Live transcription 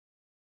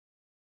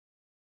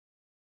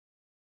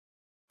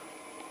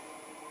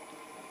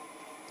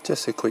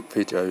just a quick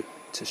video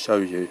to show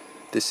you.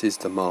 This is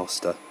the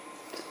Master.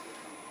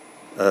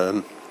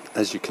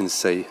 As you can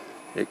see,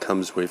 it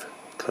comes with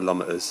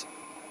kilometres,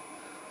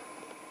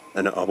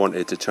 and I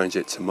wanted to change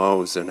it to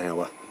miles an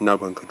hour. No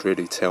one could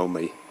really tell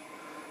me,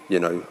 you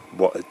know,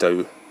 what to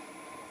do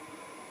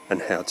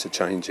and how to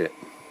change it.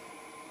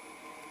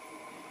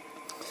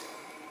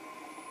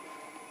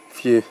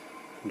 If you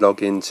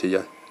log into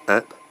your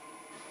app,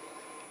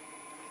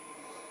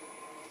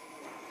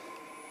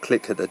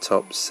 click at the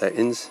top,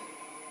 settings,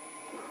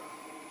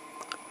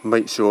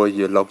 make sure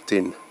you're logged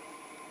in.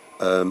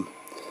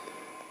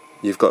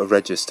 You've got to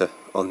register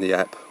on the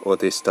app or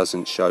this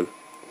doesn't show.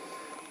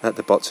 At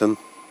the bottom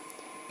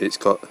it's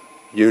got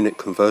unit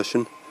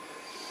conversion.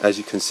 As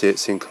you can see,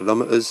 it's in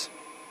kilometres.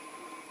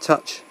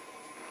 Touch,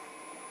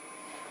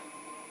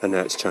 and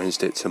now it's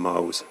changed it to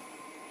miles.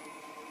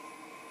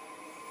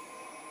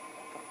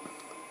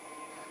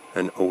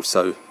 And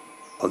also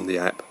on the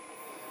app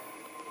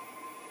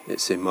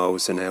it's in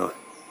miles an hour,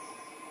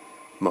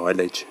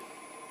 mileage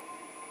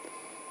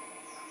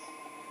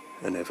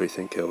and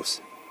everything else.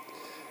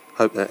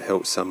 Hope that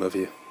helps some of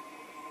you.